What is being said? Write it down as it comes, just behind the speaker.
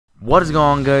What is going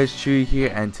on, guys? Chewy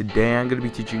here, and today I'm going to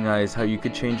be teaching you guys how you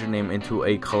could change your name into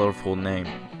a colorful name.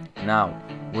 Now,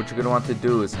 what you're going to want to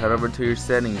do is head over to your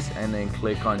settings and then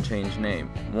click on change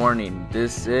name. Warning,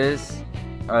 this is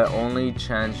only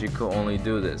chance you could only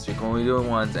do this. You can only do it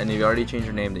once, and if you already changed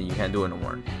your name, then you can't do it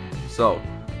anymore. So,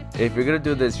 if you're going to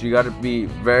do this, you got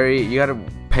to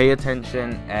pay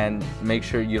attention and make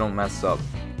sure you don't mess up.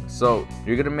 So,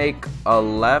 you're going to make a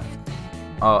left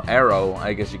arrow,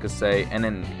 I guess you could say, and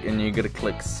you're gonna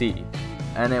click C,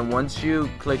 and then once you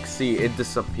click C, it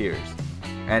disappears,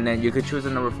 and then you could choose a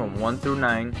number from 1 through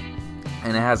 9,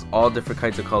 and it has all different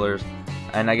kinds of colors.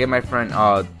 And I gave my friend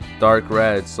dark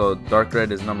red, so dark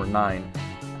red is number 9.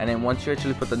 And then once you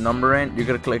actually put the number in, you're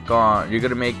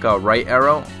gonna make a right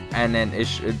arrow, and then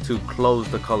to close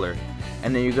the color,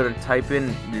 and then you're gonna type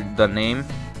in the name.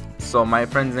 So my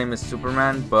friend's name is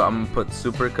Superman, but I'm gonna put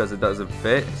super because it doesn't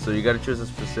fit. So you gotta choose a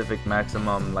specific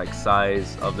maximum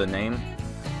size of the name.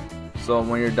 So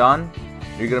when you're done,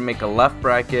 you're gonna make a left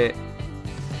bracket,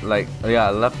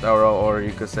 left arrow, or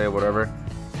you could say whatever,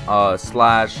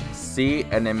 slash C,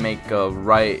 and then make a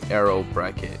right arrow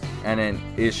bracket, and then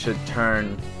it should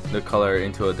turn the color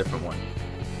into a different one.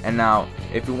 And now,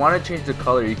 if you want to change the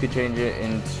color, you could change it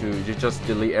into, you just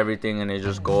delete everything and then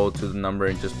just go to the number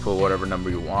and just put whatever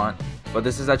number you want. But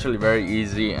this is actually very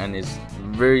easy and it's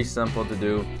very simple to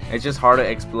do. It's just hard to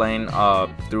explain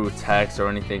through text or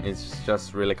anything. It's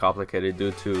just really complicated due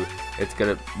to it's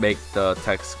gonna make the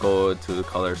text go to the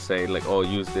color, say like, oh,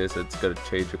 use this, it's gonna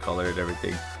change the color and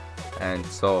everything. And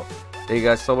so thank you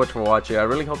guys so much for watching. I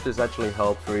really hope this actually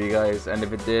helped for you guys, and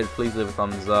if it did, please leave a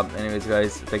thumbs up. Anyways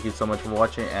guys, thank you so much for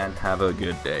watching and have a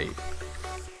good day.